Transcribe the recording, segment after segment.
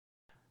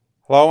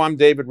Hello, I'm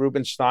David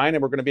Rubenstein,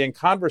 and we're going to be in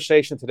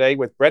conversation today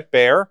with Bret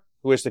Baier,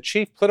 who is the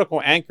chief political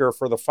anchor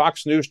for the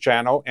Fox News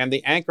Channel and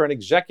the anchor and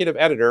executive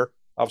editor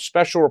of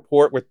Special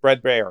Report with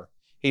Bret Baier.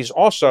 He's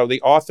also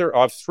the author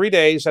of 3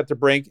 Days at the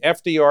Brink,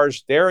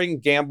 FDR's Daring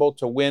Gamble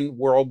to Win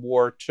World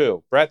War II.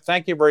 Bret,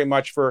 thank you very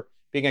much for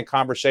being in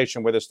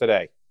conversation with us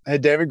today. Hey,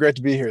 David, great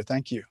to be here.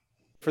 Thank you.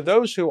 For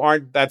those who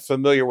aren't that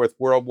familiar with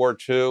World War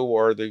II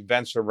or the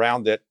events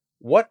around it,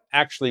 what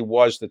actually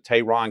was the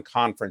Tehran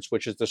Conference,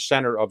 which is the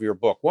center of your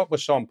book? What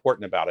was so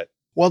important about it?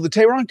 Well, the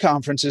Tehran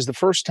Conference is the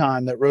first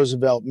time that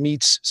Roosevelt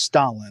meets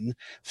Stalin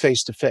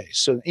face to face.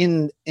 So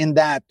in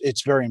that,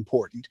 it's very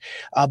important.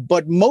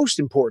 But most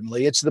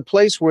importantly, it's the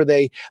place where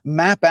they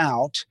map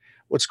out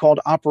what's called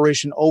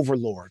Operation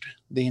Overlord,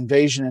 the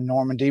invasion in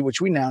Normandy,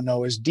 which we now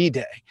know as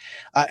D-Day.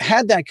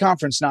 Had that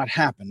conference not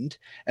happened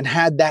and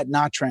had that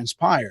not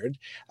transpired,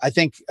 I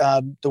think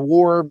the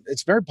war,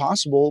 it's very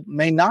possible,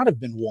 may not have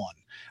been won.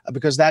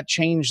 Because that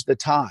changed the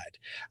tide.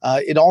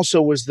 It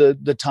also was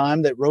the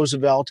time that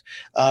Roosevelt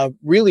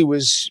really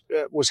was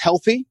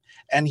healthy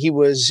and he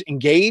was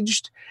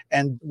engaged.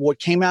 And what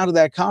came out of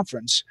that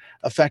conference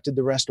affected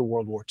the rest of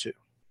World War II.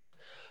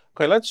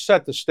 Okay, let's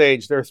set the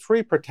stage. There are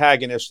three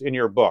protagonists in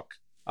your book,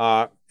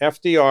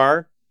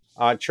 FDR,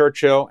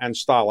 Churchill, and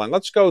Stalin.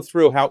 Let's go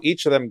through how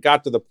each of them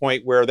got to the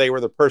point where they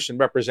were the person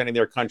representing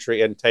their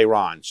country in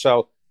Tehran.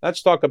 So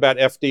let's talk about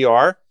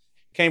FDR.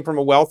 Came from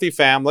a wealthy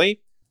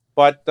family,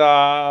 but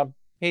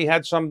he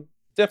had some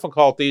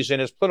difficulties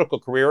in his political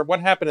career. What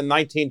happened in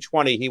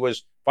 1920? He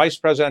was vice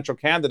presidential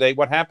candidate.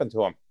 What happened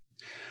to him?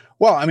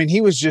 Well, I mean,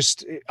 he was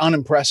just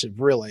unimpressive,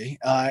 really.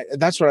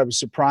 That's what I was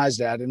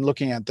surprised at in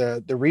looking at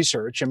the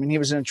research. I mean, he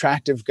was an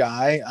attractive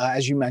guy,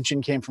 as you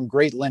mentioned, came from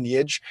great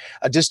lineage,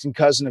 a distant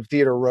cousin of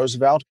Theodore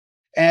Roosevelt,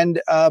 and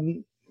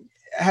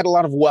had a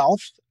lot of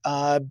wealth,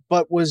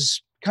 but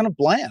was kind of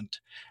bland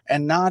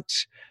and not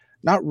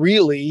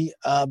really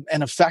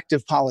an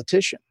effective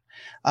politician.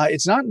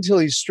 It's not until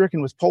he's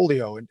stricken with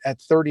polio at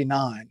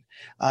 39,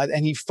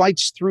 and he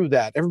fights through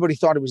that. Everybody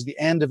thought it was the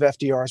end of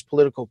FDR's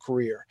political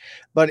career.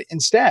 But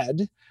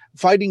instead,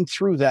 fighting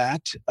through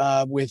that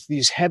with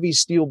these heavy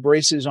steel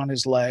braces on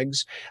his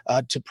legs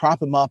to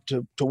prop him up,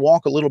 to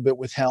walk a little bit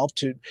with help,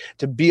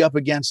 to be up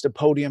against a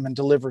podium and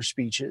deliver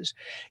speeches,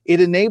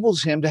 it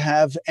enables him to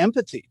have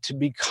empathy, to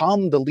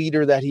become the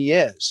leader that he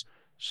is.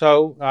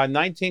 So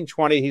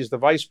 1920, he's the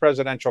vice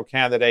presidential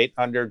candidate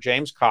under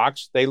James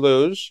Cox. They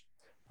lose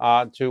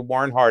to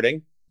Warren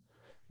Harding.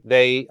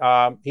 He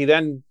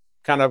then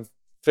kind of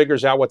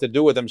figures out what to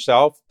do with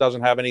himself,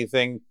 doesn't have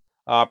anything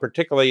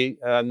particularly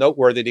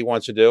noteworthy that he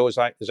wants to do. Is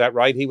that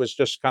right? He was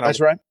just kind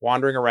of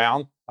wandering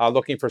around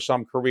looking for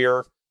some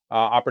career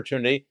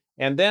opportunity.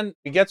 And then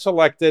he gets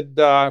elected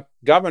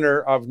governor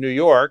of New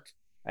York.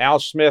 Al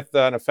Smith,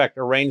 in effect,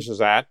 arranges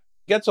that.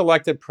 Gets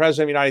elected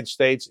president of the United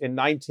States in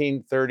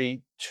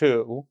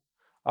 1932.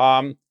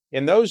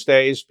 In those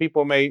days,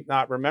 people may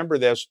not remember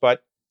this,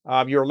 but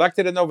you're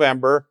elected in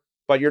November,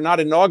 but you're not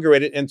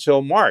inaugurated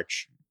until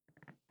March.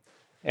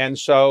 And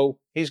so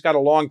he's got a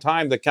long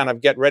time to kind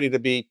of get ready to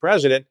be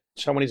president.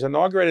 So when he's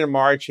inaugurated in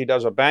March, he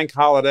does a bank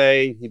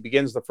holiday. He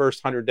begins the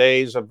first 100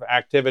 days of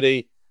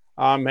activity.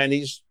 And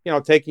he's,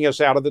 taking us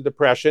out of the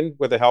Depression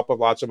with the help of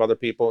lots of other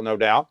people, no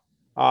doubt.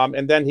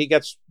 And then he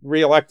gets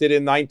reelected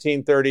in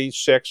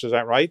 1936. Is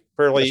that right?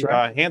 Fairly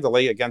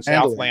handily against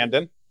Alf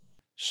Landon.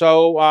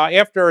 So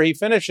after he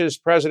finishes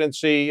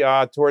presidency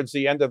towards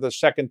the end of the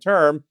second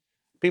term,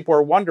 people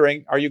are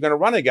wondering, are you going to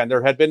run again?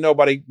 There had been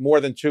nobody more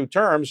than 2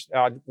 terms.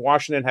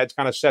 Washington had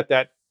kind of set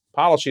that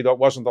policy, though it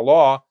wasn't the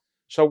law.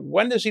 So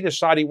when does he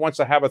decide he wants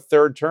to have a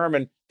third term?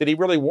 And did he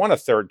really want a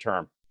third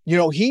term?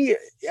 He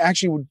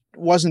actually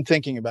wasn't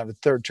thinking about a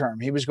third term.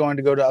 He was going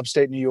to go to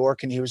upstate New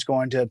York and he was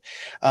going to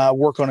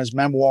work on his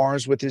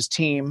memoirs with his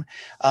team.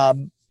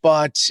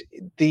 But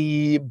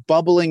the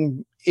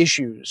bubbling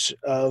issues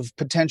of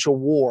potential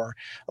war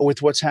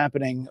with what's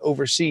happening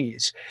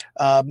overseas,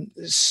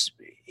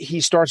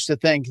 he starts to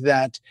think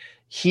that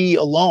he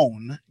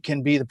alone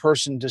can be the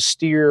person to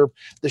steer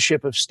the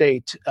ship of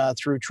state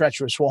through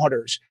treacherous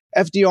waters.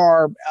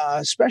 FDR,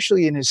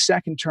 especially in his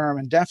second term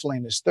and definitely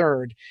in his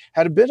third,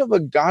 had a bit of a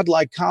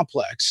godlike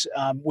complex,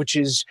 which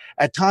is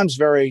at times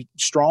very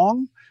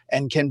strong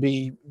and can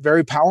be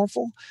very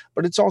powerful,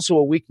 but it's also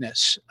a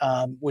weakness,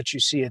 which you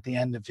see at the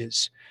end of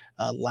his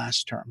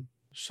last term.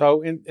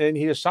 So and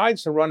he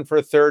decides to run for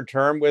a third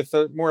term with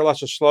more or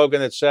less a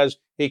slogan that says,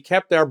 he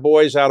kept our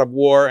boys out of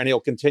war and he'll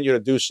continue to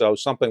do so,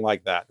 something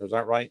like that. Is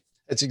that right?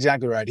 That's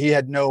exactly right. He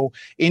had no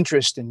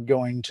interest in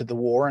going to the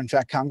war. In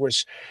fact,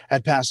 Congress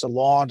had passed a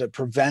law to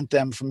prevent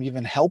them from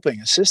even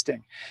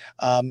assisting.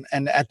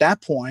 And at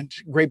that point,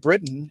 Great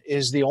Britain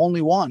is the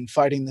only one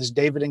fighting this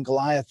David and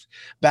Goliath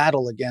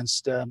battle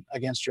against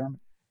Germany.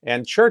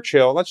 And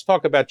Churchill, let's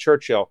talk about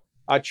Churchill.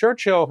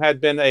 Churchill had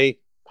been a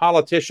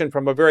politician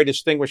from a very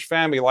distinguished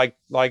family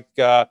like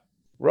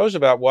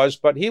Roosevelt was,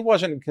 but he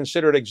wasn't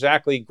considered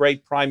exactly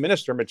great prime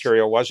minister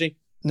material, was he?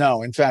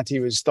 No, in fact, he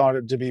was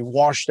thought to be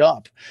washed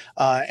up,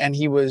 and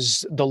he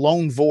was the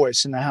lone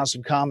voice in the House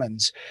of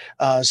Commons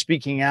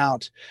speaking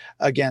out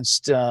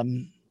against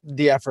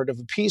the effort of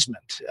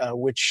appeasement,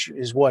 which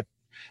is what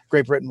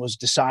Great Britain was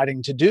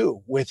deciding to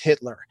do with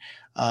Hitler.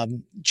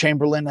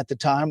 Chamberlain at the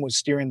time was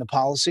steering the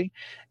policy,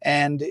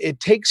 and it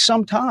takes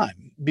some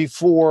time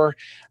before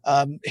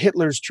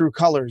Hitler's true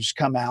colors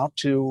come out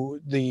to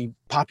the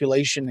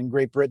population in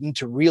Great Britain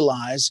to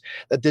realize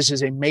that this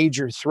is a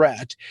major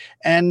threat.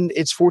 And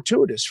it's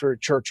fortuitous for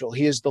Churchill.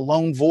 He is the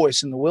lone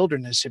voice in the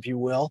wilderness, if you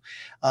will,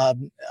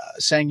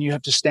 saying you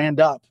have to stand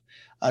up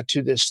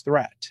to this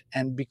threat.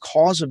 And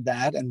because of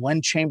that, and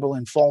when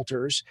Chamberlain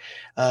falters,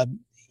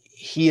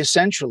 he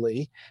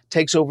essentially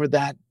takes over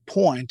that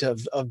point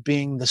of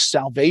being the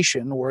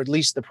salvation, or at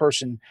least the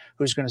person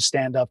who's going to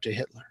stand up to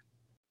Hitler.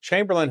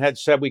 Chamberlain had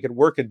said we could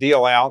work a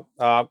deal out,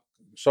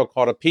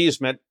 so-called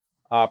appeasement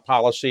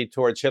policy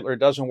towards Hitler. It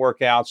doesn't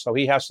work out, so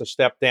he has to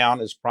step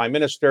down as prime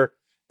minister.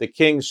 The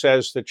king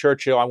says to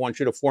Churchill, I want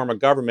you to form a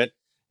government.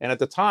 And at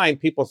the time,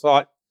 people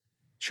thought,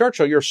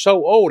 Churchill, you're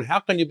so old. How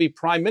can you be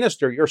prime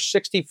minister? You're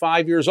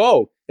 65 years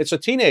old. It's a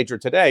teenager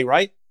today,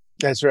 right?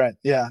 That's right.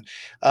 Yeah.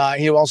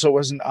 He also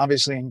wasn't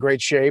obviously in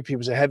great shape. He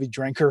was a heavy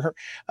drinker,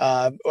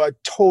 a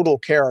total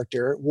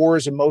character, wore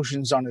his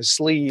emotions on his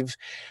sleeve.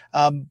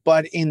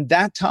 But in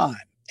that time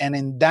and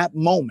in that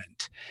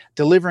moment,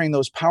 delivering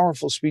those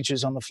powerful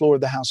speeches on the floor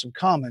of the House of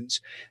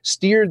Commons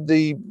steered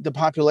the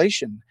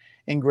population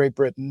in Great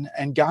Britain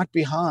and got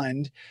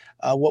behind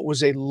what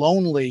was a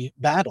lonely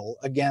battle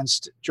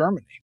against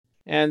Germany.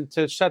 And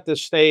to set the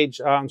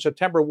stage, on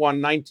September 1,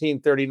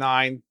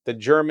 1939, the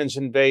Germans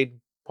invade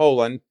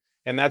Poland.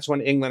 And that's when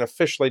England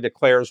officially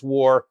declares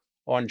war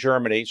on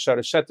Germany. So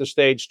to set the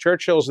stage,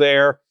 Churchill's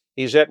there.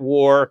 He's at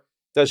war.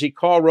 Does he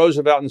call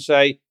Roosevelt and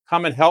say,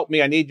 come and help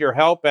me, I need your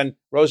help? And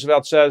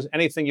Roosevelt says,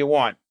 anything you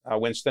want,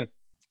 Winston.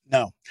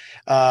 No.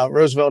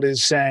 Roosevelt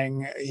is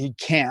saying he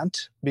can't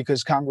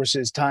because Congress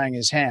is tying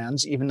his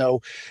hands, even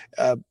though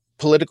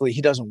politically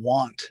he doesn't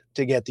want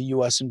to get the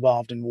U.S.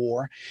 involved in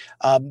war.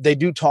 They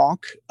do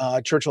talk.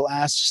 Churchill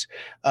asks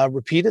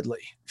repeatedly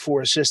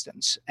for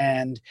assistance.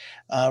 And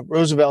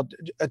Roosevelt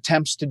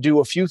attempts to do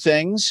a few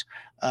things,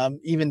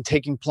 even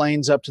taking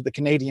planes up to the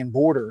Canadian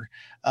border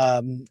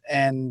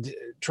and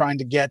trying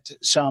to get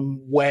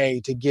some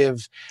way to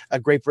give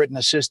Great Britain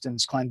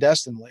assistance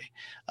clandestinely.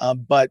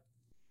 But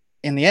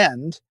in the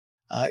end,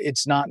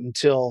 it's not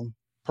until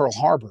Pearl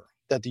Harbor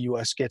that the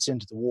U.S. gets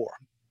into the war.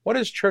 What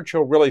does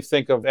Churchill really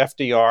think of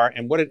FDR,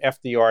 and what did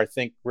FDR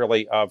think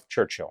really of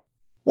Churchill?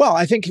 Well,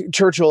 I think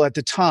Churchill at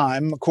the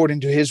time, according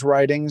to his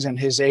writings and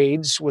his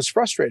aides, was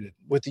frustrated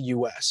with the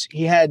U.S.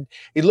 He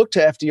looked to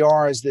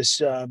FDR as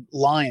this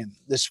lion,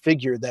 this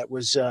figure that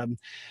was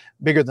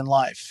bigger than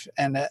life.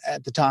 And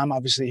at the time,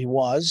 obviously he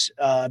was,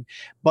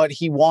 but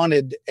he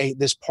wanted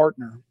this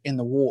partner in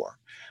the war.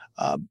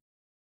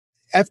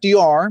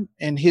 FDR,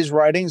 in his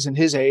writings and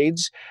his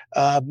aides,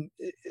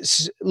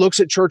 looks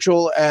at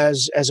Churchill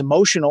as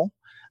emotional,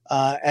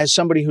 as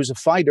somebody who's a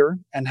fighter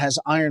and has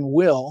iron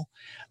will,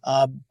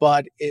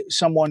 but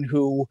someone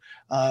who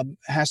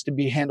has to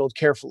be handled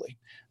carefully,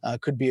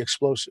 could be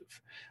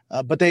explosive.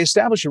 But they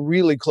establish a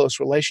really close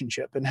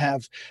relationship and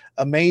have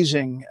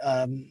amazing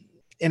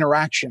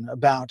interaction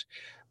about,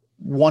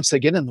 once they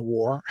get in the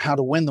war, how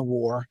to win the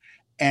war,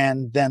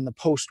 and then the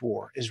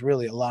post-war is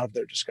really a lot of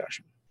their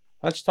discussion.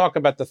 Let's talk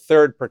about the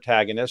third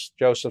protagonist,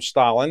 Joseph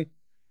Stalin.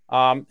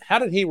 How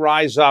did he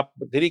rise up?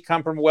 Did he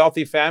come from a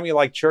wealthy family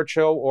like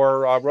Churchill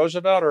or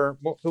Roosevelt, or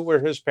who were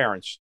his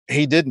parents?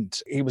 He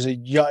didn't. He was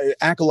an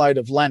acolyte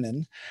of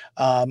Lenin.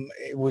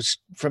 It was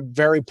from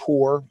very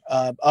poor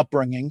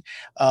upbringing.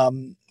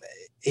 The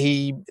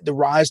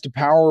rise to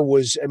power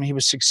was, he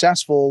was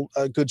successful,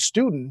 a good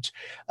student,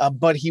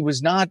 but he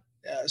was not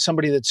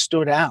somebody that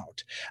stood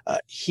out.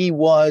 He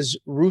was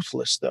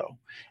ruthless, though.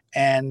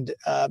 And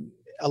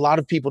a lot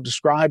of people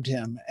described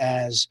him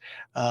as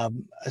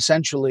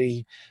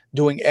essentially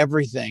doing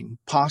everything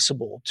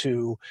possible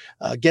to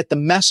get the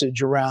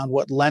message around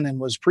what Lenin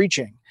was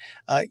preaching.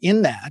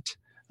 In that,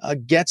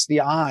 gets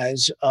the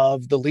eyes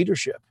of the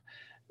leadership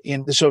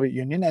in the Soviet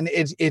Union, and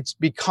it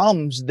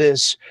becomes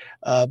this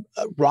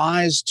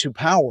rise to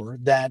power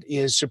that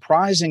is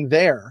surprising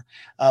there,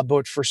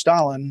 but for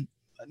Stalin,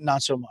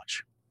 not so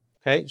much.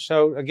 Okay,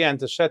 so again,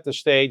 to set the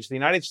stage, the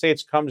United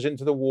States comes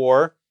into the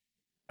war,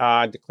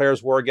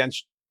 declares war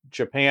against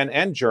Japan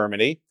and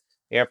Germany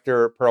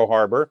after Pearl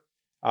Harbor.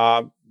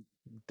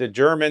 The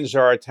Germans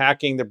are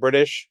attacking the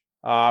British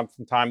from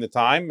time to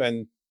time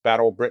and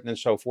Battle of Britain and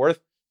so forth.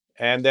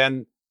 And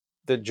then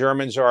the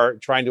Germans are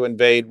trying to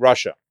invade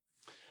Russia.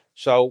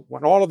 So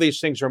when all of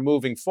these things are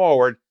moving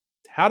forward,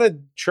 how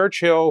did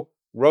Churchill,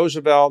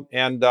 Roosevelt,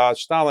 and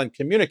Stalin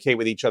communicate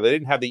with each other? They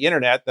didn't have the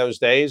internet those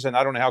days, and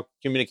I don't know how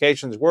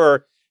communications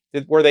were.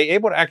 Were they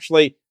able to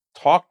actually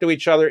talk to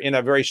each other in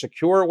a very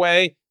secure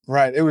way?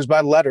 Right. It was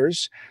by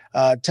letters,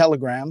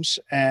 telegrams,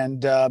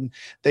 and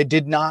they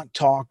did not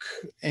talk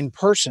in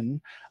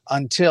person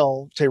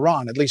until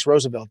Tehran. At least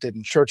Roosevelt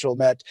didn't. Churchill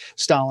met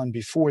Stalin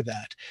before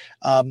that.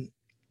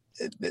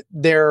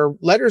 their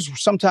letters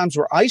sometimes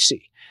were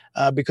icy.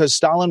 Because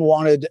Stalin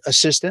wanted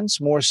assistance,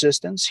 more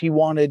assistance. He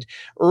wanted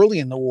early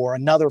in the war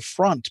another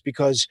front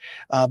because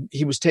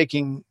he was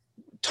taking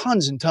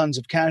tons and tons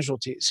of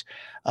casualties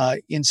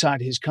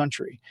inside his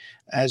country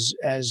as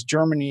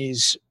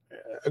Germany's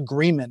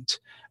agreement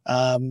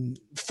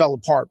fell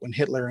apart when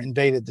Hitler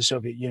invaded the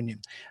Soviet Union.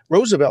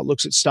 Roosevelt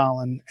looks at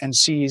Stalin and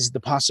sees the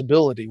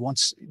possibility,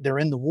 once they're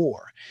in the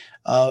war,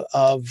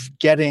 of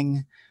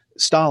getting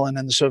Stalin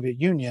and the Soviet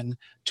Union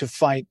to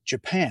fight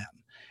Japan.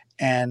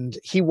 And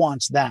he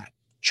wants that.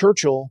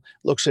 Churchill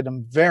looks at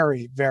him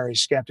very, very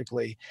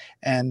skeptically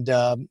and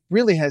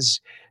really has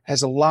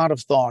a lot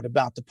of thought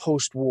about the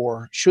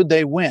post-war, should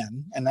they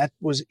win, and that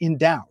was in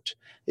doubt.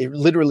 It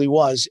literally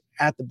was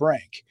at the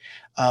brink.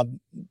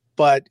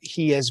 But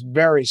he is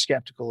very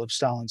skeptical of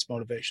Stalin's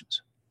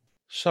motivations.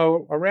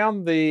 So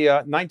around the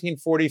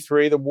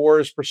 1943, the war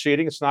is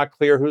proceeding. It's not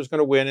clear who's going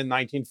to win in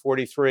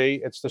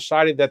 1943. It's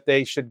decided that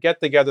they should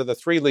get together the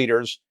three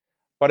leaders.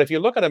 But if you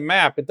look at a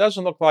map, it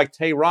doesn't look like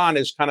Tehran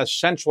is kind of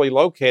centrally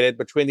located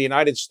between the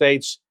United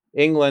States,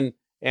 England,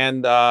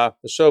 and the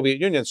Soviet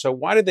Union. So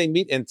why did they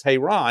meet in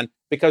Tehran?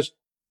 Because,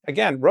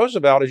 again,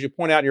 Roosevelt, as you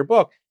point out in your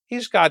book,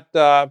 he's got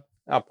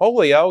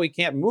polio. He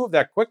can't move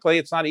that quickly.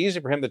 It's not easy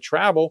for him to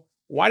travel.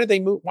 Why did they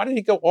move? Why did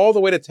he go all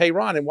the way to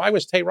Tehran? And why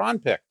was Tehran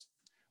picked?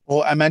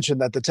 Well, I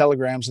mentioned that the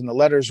telegrams and the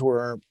letters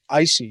were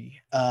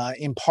icy,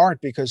 in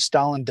part because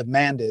Stalin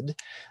demanded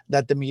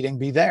that the meeting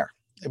be there.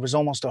 It was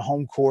almost a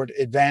home court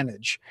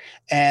advantage,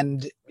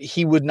 and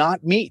he would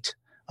not meet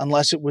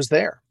unless it was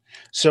there.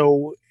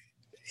 So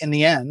in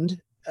the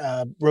end,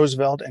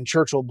 Roosevelt and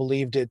Churchill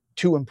believed it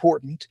too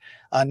important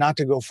not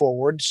to go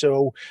forward.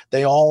 So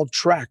they all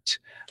trekked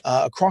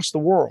across the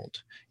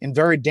world in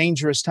very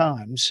dangerous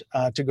times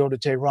to go to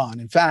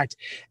Tehran. In fact,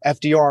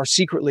 FDR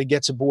secretly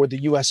gets aboard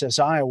the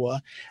USS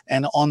Iowa,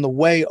 and on the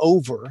way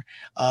over,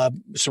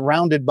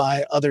 surrounded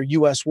by other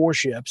U.S.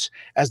 warships,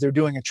 as they're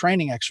doing a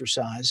training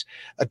exercise,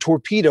 a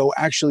torpedo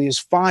actually is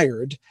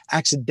fired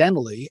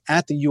accidentally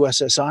at the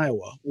USS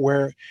Iowa,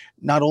 where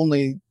not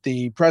only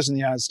the President of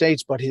the United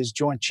States, but his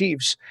Joint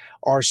Chiefs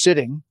are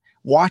sitting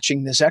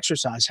watching this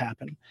exercise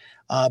happen.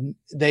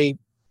 They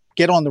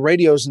get on the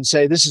radios and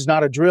say, this is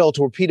not a drill.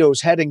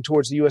 Torpedoes heading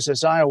towards the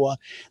USS Iowa.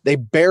 They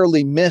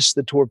barely miss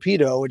the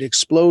torpedo. It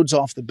explodes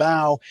off the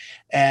bow,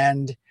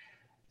 and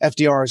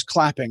FDR is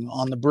clapping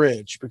on the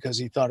bridge because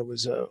he thought it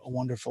was a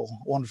wonderful,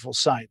 wonderful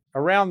sight.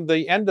 Around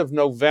the end of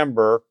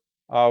November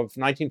of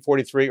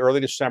 1943, early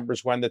December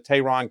is when the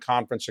Tehran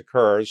conference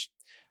occurs.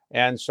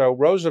 And so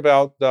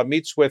Roosevelt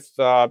meets with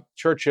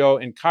Churchill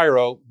in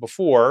Cairo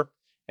before,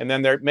 and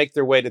then they make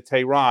their way to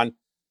Tehran.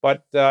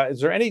 But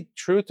is there any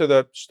truth to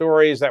the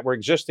stories that were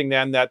existing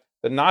then that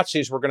the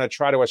Nazis were going to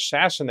try to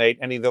assassinate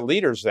any of the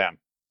leaders then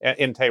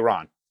in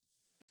Tehran?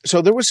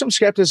 So there was some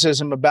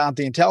skepticism about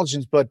the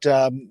intelligence, but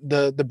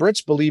the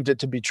Brits believed it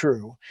to be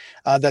true,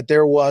 that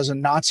there was a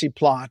Nazi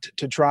plot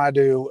to try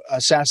to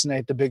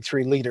assassinate the big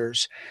three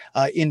leaders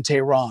in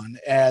Tehran,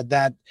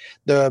 that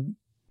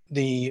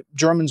the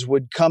Germans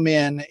would come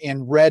in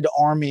Red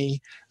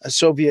Army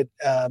Soviet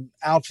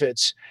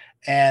outfits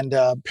and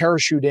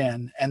parachute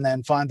in and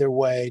then find their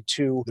way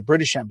to the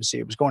British embassy.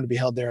 It was going to be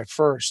held there at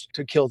first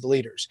to kill the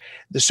leaders.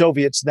 The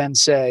Soviets then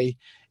say,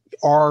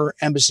 our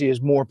embassy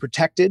is more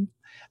protected,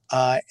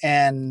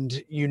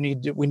 and we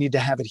need to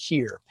have it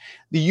here.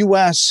 The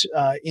U.S.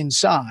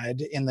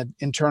 Inside in the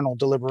internal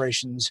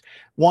deliberations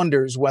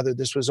wonders whether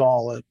this was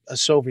all a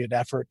Soviet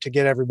effort to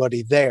get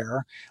everybody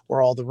there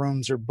where all the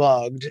rooms are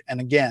bugged.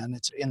 And again,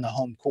 it's in the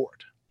home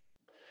court.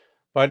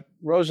 But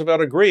Roosevelt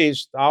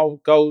agrees,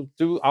 I'll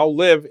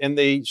live in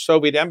the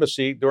Soviet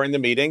embassy during the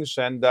meetings,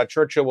 and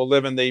Churchill will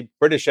live in the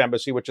British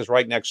embassy, which is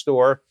right next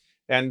door,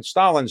 and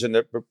Stalin's in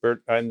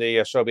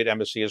the Soviet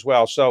embassy as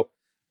well. So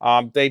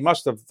they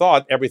must have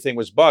thought everything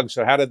was bugged.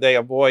 So how did they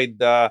avoid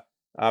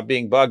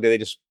being bugged? Did they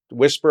just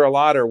whisper a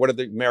lot, or what did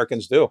the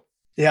Americans do?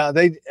 Yeah,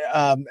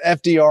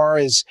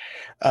 FDR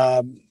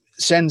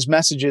sends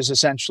messages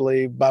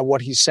essentially by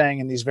what he's saying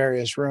in these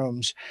various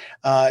rooms,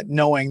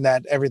 knowing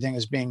that everything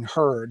is being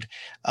heard.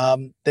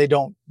 They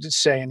don't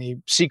say any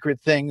secret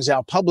things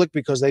out public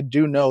because they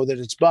do know that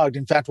it's bugged.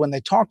 In fact, when they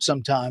talked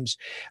sometimes,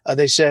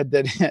 they said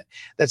that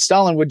that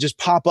Stalin would just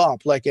pop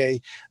up like a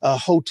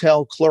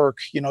hotel clerk,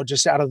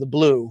 just out of the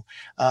blue,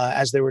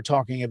 as they were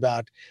talking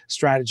about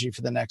strategy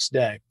for the next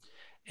day.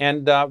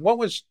 And what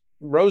was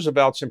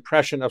Roosevelt's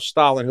impression of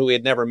Stalin, who he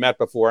had never met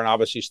before, and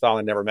obviously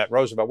Stalin never met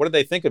Roosevelt? What did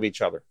they think of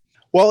each other?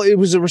 Well, it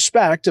was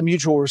a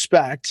mutual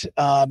respect.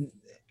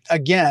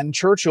 Again,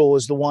 Churchill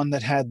was the one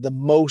that had the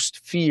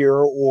most fear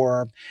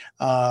or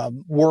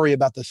worry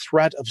about the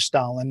threat of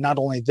Stalin, not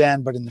only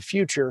then, but in the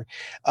future.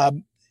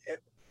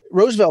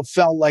 Roosevelt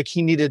felt like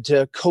he needed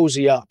to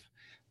cozy up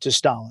to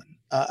Stalin.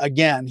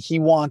 Again, he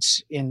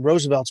wants, in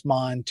Roosevelt's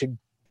mind, to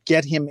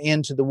get him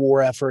into the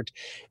war effort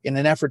in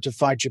an effort to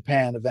fight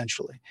Japan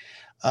eventually.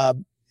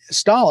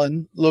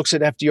 Stalin looks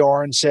at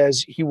FDR and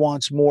says he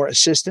wants more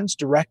assistance,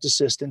 direct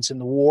assistance in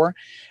the war,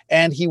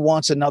 and he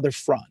wants another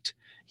front.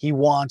 He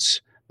wants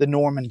the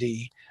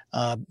Normandy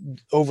uh,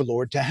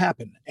 overlord to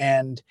happen.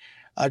 And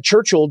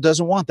Churchill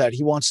doesn't want that.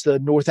 He wants the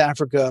North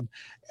Africa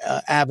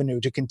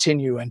avenue to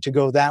continue and to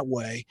go that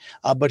way,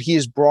 but he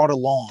is brought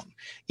along.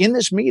 In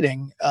this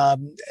meeting,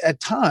 at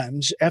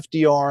times,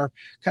 FDR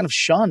kind of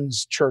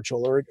shuns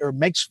Churchill or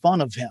makes fun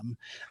of him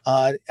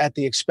at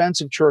the expense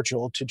of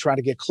Churchill to try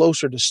to get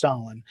closer to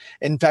Stalin.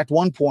 In fact,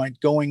 one point,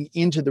 going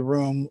into the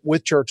room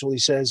with Churchill, he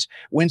says,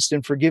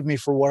 "Winston, forgive me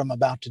for what I'm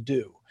about to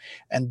do,"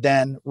 and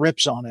then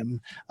rips on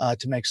him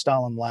to make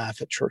Stalin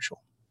laugh at Churchill.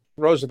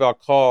 Roosevelt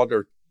called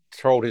or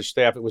told his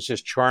staff it was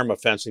his charm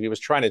offensive. He was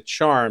trying to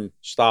charm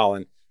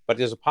Stalin. But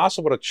is it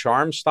possible to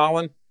charm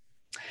Stalin?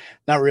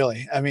 Not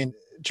really. I mean,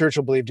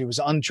 Churchill believed he was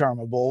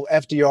uncharmable.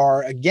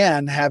 FDR,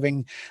 again,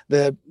 having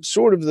the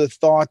sort of the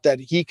thought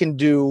that he can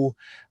do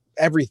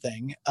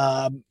everything,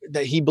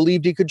 that he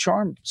believed he could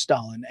charm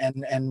Stalin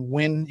and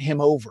win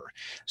him over.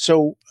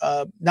 So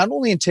not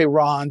only in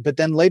Tehran, but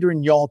then later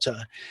in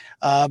Yalta,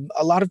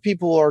 a lot of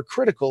people are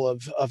critical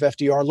of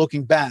FDR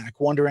looking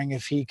back, wondering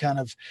if he kind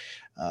of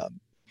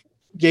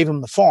gave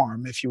him the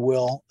farm, if you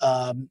will,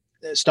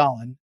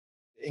 Stalin,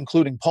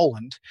 including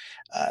Poland,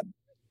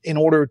 in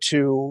order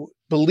to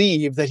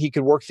believe that he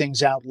could work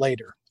things out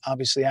later.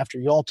 Obviously, after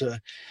Yalta,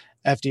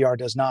 FDR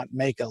does not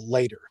make a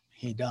later.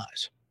 He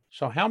does.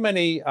 So how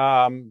many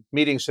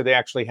meetings do they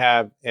actually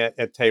have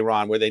at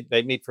Tehran, where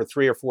they meet for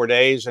 3 or 4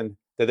 days? And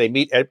do they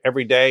meet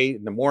every day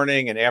in the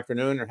morning and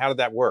afternoon, or how did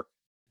that work?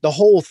 The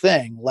whole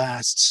thing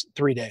lasts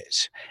 3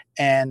 days,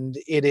 and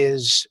it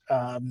is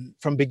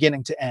from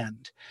beginning to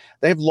end.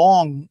 They have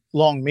long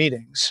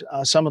meetings,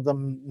 some of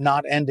them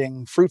not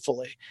ending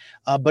fruitfully.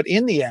 But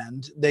in the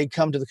end, they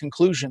come to the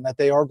conclusion that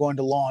they are going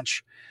to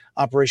launch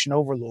Operation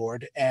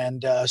Overlord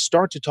and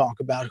start to talk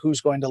about who's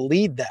going to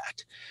lead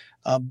that.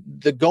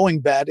 The going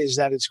bet is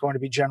that it's going to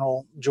be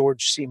General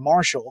George C.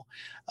 Marshall,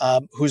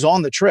 who's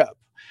on the trip.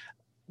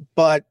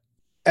 But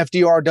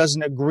FDR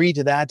doesn't agree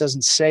to that,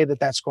 doesn't say that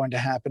that's going to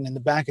happen. In the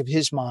back of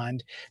his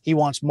mind, he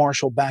wants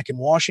Marshall back in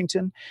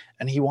Washington,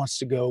 and he wants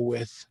to go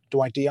with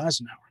Dwight D.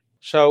 Eisenhower.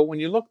 So when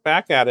you look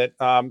back at it,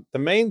 the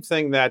main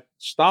thing that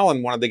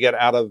Stalin wanted to get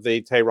out of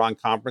the Tehran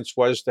conference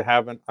was to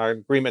have an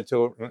agreement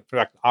to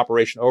conduct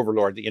Operation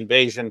Overlord, the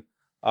invasion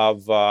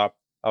of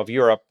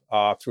Europe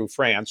through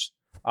France.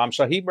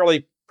 So he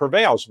really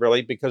prevails,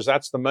 really, because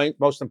that's the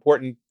most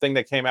important thing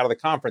that came out of the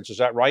conference. Is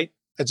that right?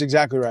 That's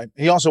exactly right.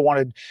 He also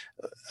wanted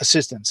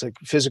assistance, like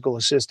physical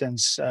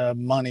assistance,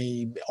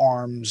 money,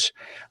 arms,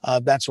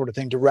 that sort of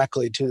thing,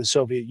 directly to the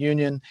Soviet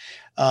Union.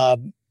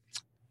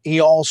 He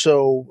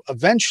also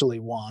eventually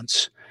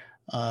wants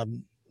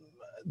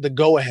the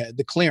go-ahead,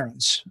 the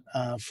clearance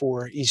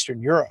for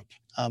Eastern Europe.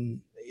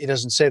 He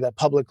doesn't say that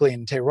publicly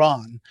in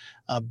Tehran,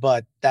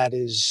 but that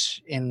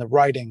is in the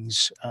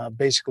writings,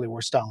 basically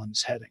where Stalin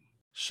is heading.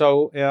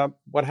 So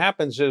what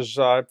happens is,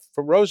 for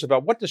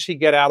Roosevelt, what does he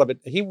get out of it?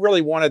 He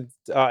really wanted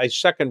a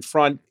second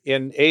front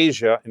in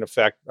Asia, in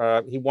effect.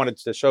 He wanted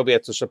the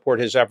Soviets to support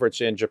his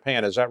efforts in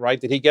Japan. Is that right?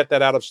 Did he get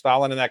that out of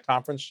Stalin in that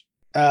conference?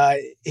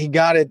 He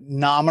got it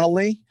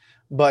nominally,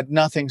 but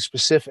nothing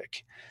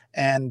specific.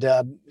 And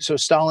so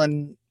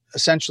Stalin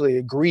essentially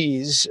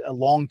agrees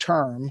long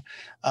term,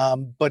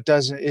 but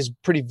is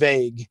pretty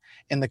vague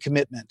in the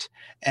commitment.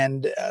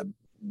 And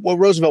what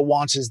Roosevelt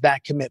wants is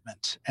that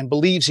commitment and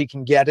believes he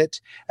can get it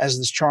as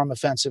this charm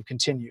offensive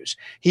continues.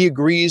 He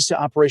agrees to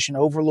Operation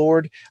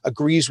Overlord,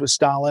 agrees with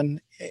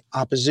Stalin,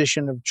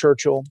 opposition of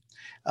Churchill,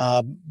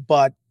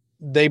 but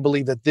they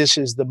believe that this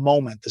is the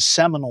moment, the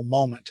seminal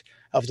moment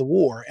of the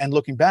war. And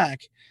looking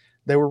back,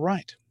 they were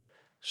right.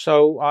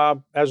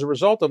 So as a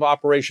result of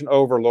Operation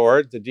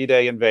Overlord, the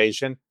D-Day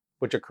invasion,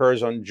 which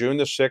occurs on June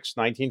the 6th,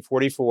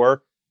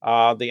 1944,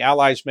 the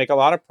Allies make a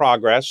lot of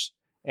progress,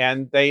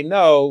 and they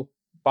know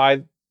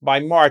by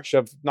March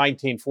of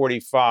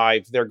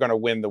 1945, they're going to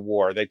win the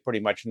war. They pretty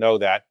much know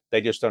that.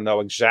 They just don't know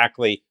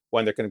exactly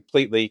when they're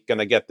completely going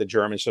to get the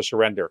Germans to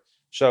surrender.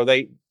 So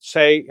they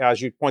say, as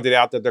you pointed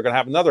out, that they're going to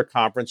have another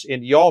conference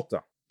in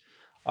Yalta.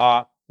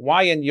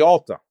 Why in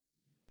Yalta?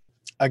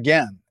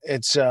 Again,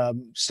 it's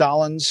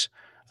Stalin's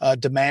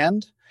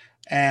demand,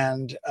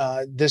 and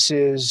this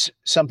is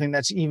something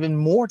that's even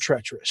more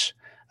treacherous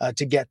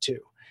to get to.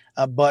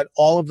 But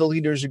all of the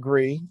leaders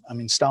agree. I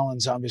mean,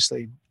 Stalin's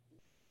obviously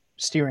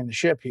steering the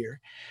ship here.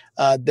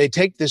 They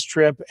take this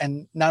trip,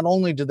 and not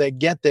only do they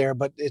get there,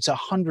 but it's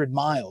 100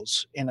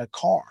 miles in a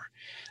car.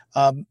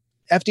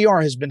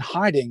 FDR has been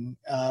hiding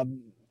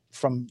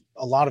from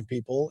a lot of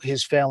people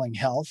his failing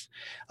health,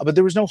 but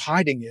there was no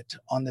hiding it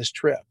on this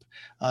trip.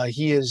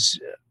 He is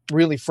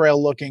really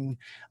frail looking.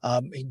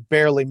 He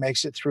barely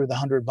makes it through the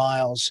 100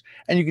 miles.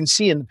 And you can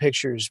see in the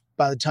pictures,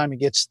 by the time he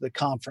gets to the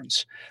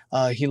conference,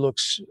 he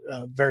looks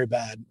very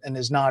bad and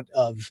is not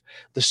of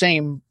the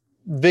same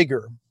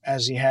vigor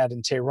as he had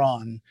in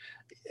Tehran.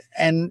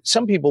 And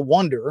some people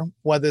wonder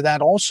whether that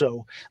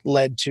also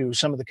led to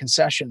some of the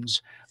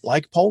concessions,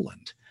 like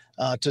Poland,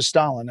 to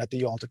Stalin at the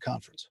Yalta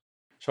Conference.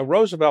 So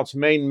Roosevelt's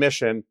main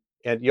mission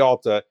at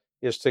Yalta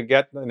is to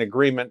get an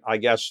agreement, I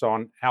guess,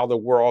 on how the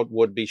world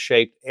would be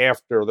shaped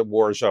after the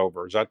war is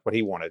over. Is that what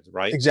he wanted,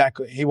 right?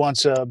 Exactly. He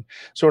wants a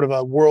sort of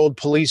a world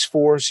police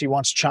force. He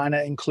wants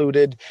China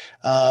included.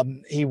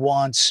 He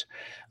wants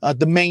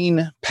the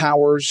main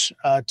powers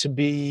to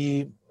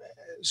be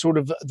sort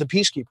of the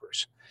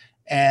peacekeepers.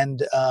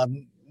 And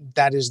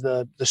that is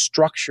the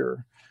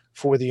structure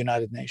for the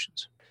United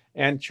Nations.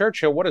 And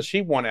Churchill, what does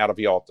he want out of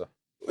Yalta?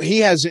 He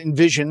has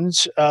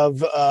visions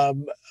of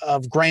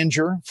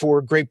grandeur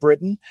for Great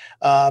Britain.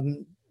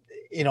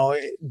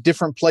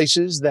 Different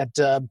places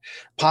that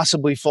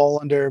possibly fall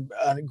under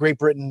Great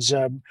Britain's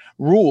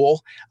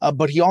rule,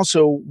 but he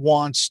also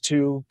wants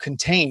to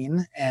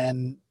contain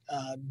and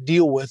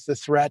deal with the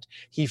threat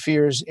he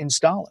fears in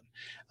Stalin.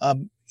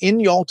 In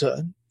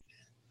Yalta,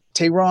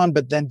 Tehran,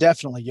 but then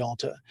definitely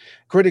Yalta,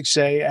 critics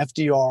say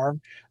FDR,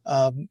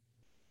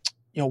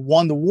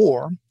 won the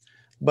war,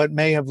 but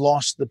may have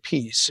lost the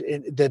peace.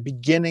 The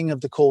beginning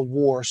of the Cold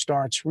War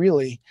starts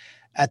really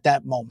at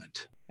that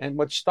moment. And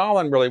what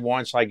Stalin really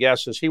wants, I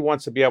guess, is he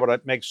wants to be able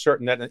to make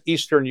certain that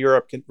Eastern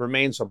Europe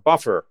remains a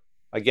buffer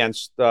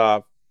against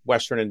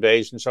Western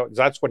invasion. So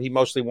that's what he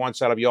mostly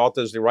wants out of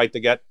Yalta, is the right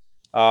to get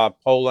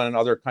Poland and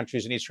other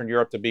countries in Eastern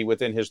Europe to be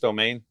within his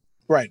domain.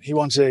 Right. He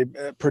wants a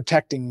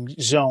protecting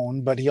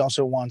zone, but he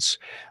also wants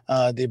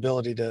the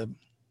ability to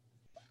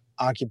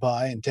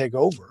occupy and take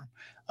over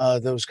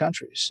those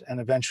countries. And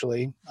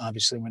eventually,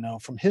 obviously, we know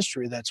from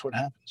history that's what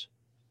happens.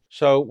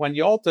 So when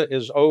Yalta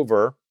is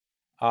over,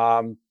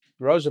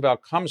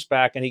 Roosevelt comes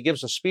back and he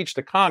gives a speech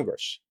to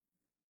Congress.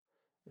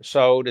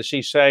 So does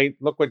he say,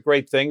 look what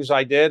great things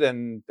I did,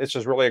 and this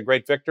is really a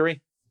great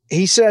victory?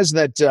 He says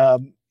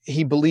that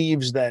he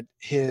believes that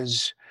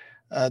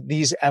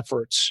these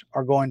efforts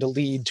are going to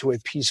lead to a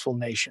peaceful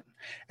nation.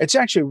 It's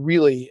actually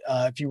really,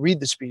 if you read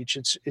the speech,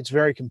 it's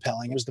very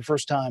compelling. It was the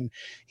first time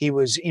he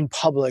was in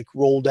public,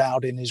 rolled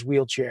out in his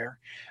wheelchair.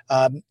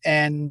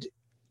 And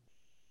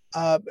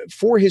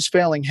for his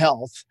failing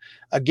health,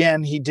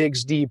 again, he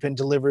digs deep and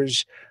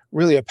delivers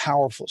really a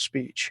powerful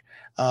speech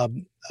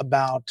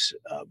about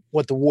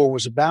what the war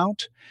was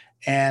about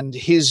and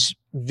his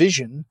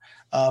vision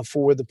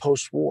for the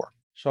post-war.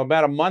 So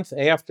about a month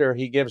after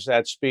he gives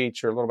that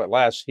speech, or a little bit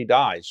less, he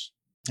dies.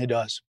 He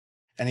does.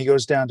 And he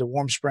goes down to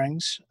Warm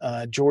Springs,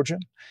 Georgia.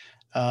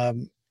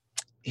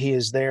 He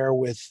is there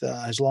with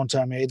his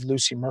longtime aide,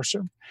 Lucy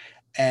Mercer,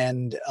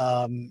 and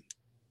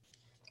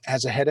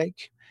has a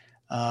headache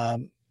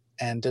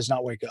and does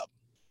not wake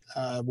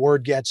up.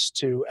 Word gets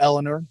to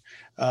Eleanor,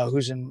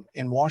 who's in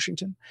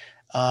Washington,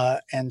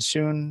 and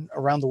soon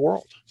around the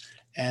world.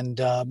 And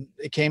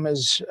it came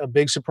as a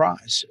big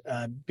surprise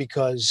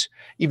because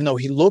even though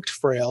he looked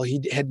frail,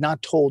 he had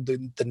not told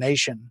the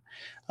nation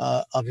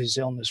of his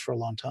illness for a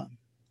long time.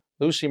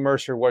 Lucy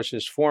Mercer was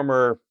his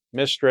former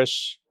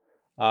mistress.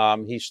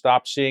 He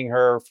stopped seeing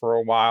her for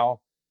a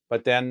while,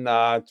 but then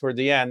toward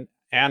the end,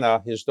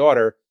 Anna, his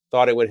daughter,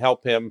 thought it would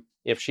help him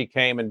if she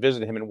came and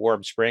visited him in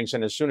Warm Springs.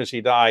 And as soon as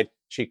he died,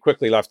 she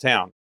quickly left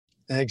town.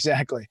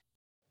 Exactly.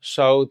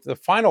 So the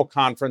final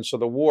conference of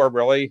the war,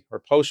 really, or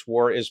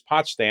post-war, is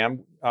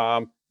Potsdam.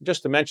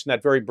 Just to mention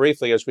that very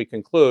briefly as we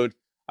conclude,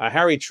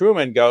 Harry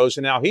Truman goes,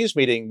 and now he's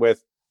meeting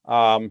with,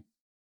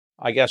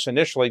 I guess,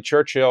 initially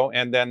Churchill,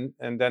 and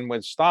then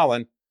with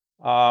Stalin.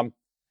 How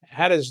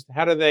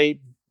do they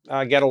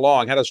get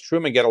along? How does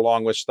Truman get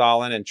along with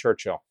Stalin and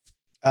Churchill?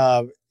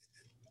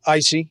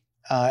 Icy.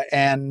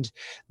 And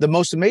the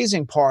most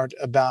amazing part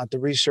about the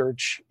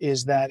research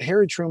is that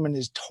Harry Truman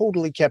is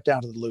totally kept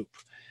out of the loop.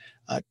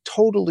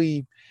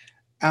 Totally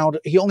out.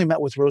 He only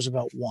met with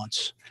Roosevelt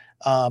once.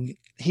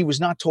 He was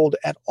not told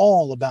at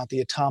all about the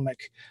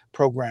atomic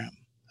program,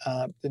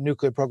 the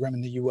nuclear program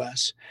in the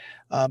U.S.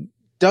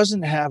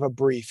 Doesn't have a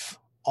brief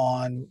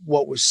on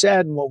what was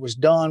said and what was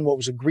done, what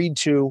was agreed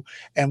to,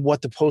 and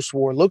what the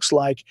post-war looks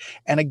like.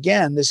 And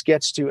again, this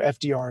gets to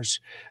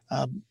FDR's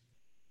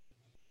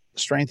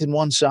strength in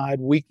one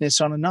side,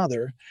 weakness on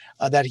another,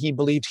 that he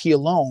believed he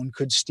alone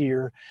could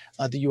steer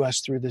the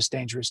U.S. through this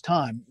dangerous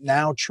time.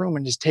 Now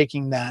Truman is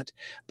taking that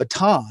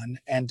baton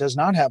and does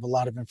not have a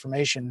lot of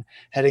information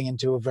heading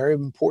into a very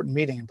important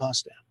meeting in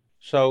Potsdam.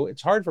 So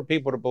it's hard for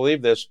people to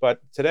believe this, but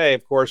today,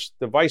 of course,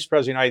 the Vice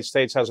President of the United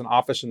States has an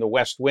office in the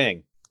West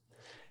Wing.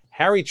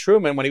 Harry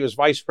Truman, when he was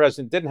vice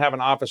president, didn't have an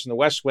office in the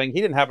West Wing.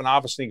 He didn't have an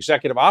office in the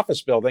Executive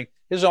Office Building.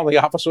 His only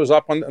office was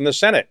up in the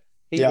Senate.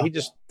 He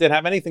just didn't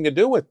have anything to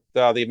do with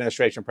the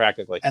administration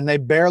practically. And they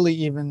barely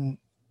even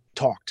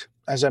talked,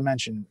 as I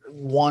mentioned,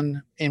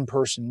 one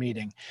in-person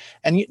meeting.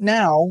 And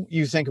now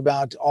you think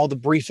about all the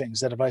briefings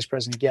that a vice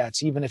president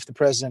gets, even if the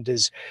president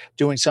is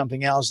doing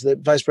something else, the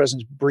vice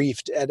president's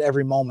briefed at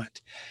every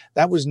moment.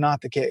 That was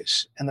not the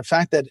case. And the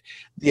fact that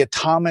the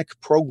atomic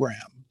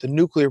program, the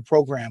nuclear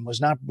program,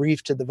 was not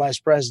briefed to the vice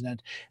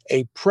president,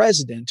 a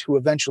president who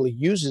eventually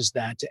uses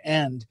that to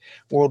end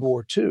World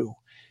War II,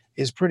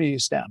 is pretty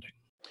astounding.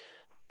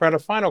 Brett, a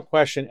final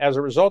question. As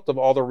a result of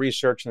all the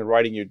research and the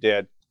writing you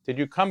did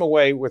you come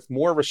away with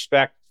more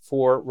respect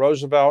for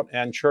Roosevelt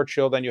and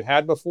Churchill than you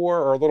had before,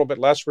 or a little bit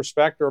less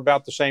respect, or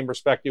about the same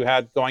respect you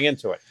had going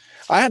into it?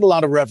 I had a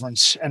lot of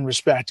reverence and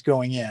respect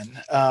going in.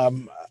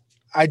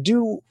 I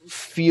do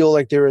feel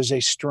like there is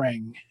a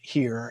string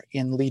here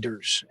in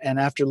leaders. And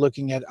after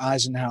looking at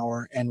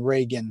Eisenhower and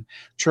Reagan,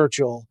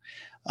 Churchill,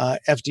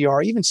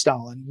 FDR, even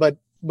Stalin, but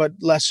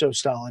less so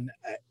Stalin,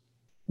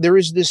 there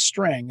is this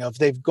string of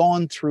they've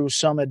gone through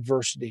some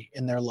adversity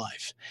in their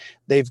life.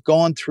 They've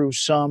gone through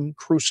some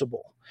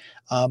crucible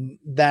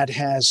that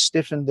has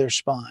stiffened their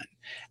spine.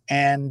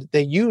 And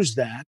they use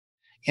that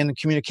in the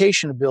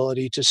communication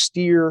ability to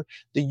steer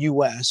the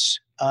U.S.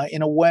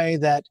 In a way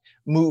that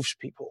moves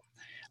people.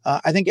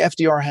 I think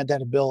FDR had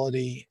that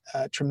ability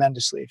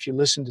tremendously. If you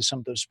listen to some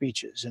of those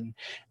speeches,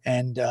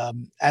 and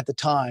at the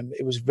time,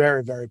 it was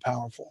very, very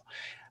powerful.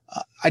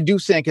 I do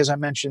think, as I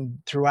mentioned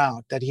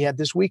throughout, that he had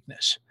this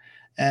weakness,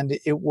 and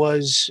it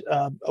was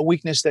a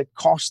weakness that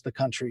cost the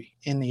country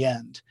in the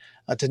end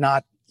to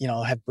not,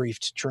 have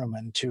briefed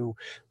Truman, to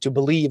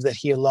believe that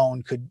he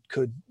alone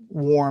could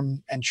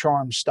warm and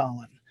charm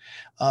Stalin.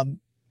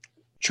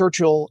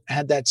 Churchill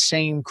had that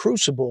same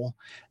crucible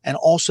and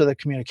also the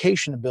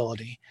communication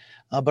ability,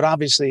 but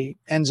obviously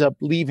ends up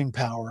leaving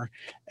power.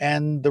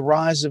 And the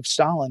rise of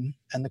Stalin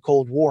and the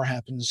Cold War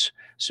happens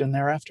soon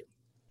thereafter.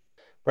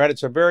 Brad,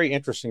 it's a very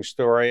interesting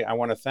story. I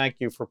want to thank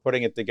you for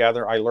putting it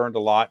together. I learned a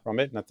lot from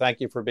it, and I thank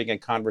you for being in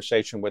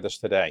conversation with us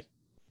today.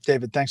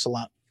 David, thanks a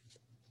lot.